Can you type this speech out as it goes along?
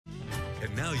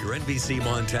And now your NBC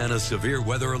Montana Severe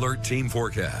Weather Alert Team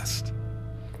Forecast.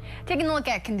 Taking a look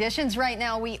at conditions right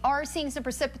now, we are seeing some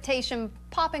precipitation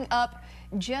popping up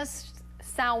just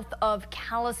south of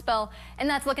Kalispell, and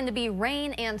that's looking to be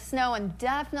rain and snow and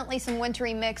definitely some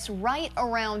wintry mix right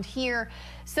around here.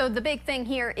 So the big thing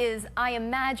here is I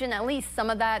imagine at least some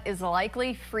of that is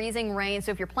likely freezing rain.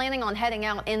 So if you're planning on heading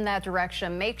out in that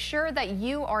direction, make sure that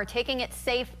you are taking it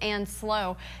safe and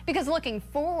slow, because looking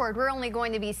forward, we're only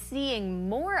going to be seeing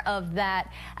more of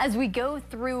that as we go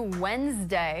through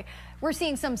Wednesday. We're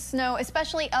seeing some snow,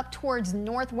 especially up towards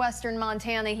northwestern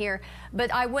Montana here,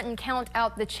 but I wouldn't count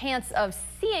out the chance of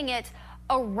seeing it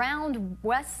around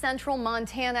west central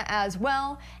Montana as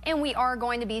well. And we are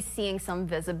going to be seeing some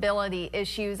visibility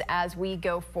issues as we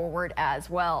go forward as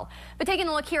well. But taking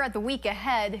a look here at the week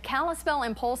ahead, Kalispell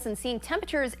and Polson seeing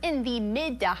temperatures in the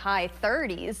mid to high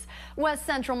 30s. West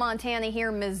central Montana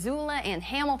here, Missoula and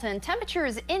Hamilton,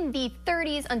 temperatures in the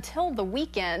 30s until the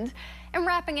weekend. And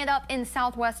wrapping it up in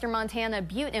southwestern Montana,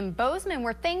 Butte and Bozeman,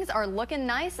 where things are looking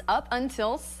nice up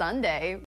until Sunday.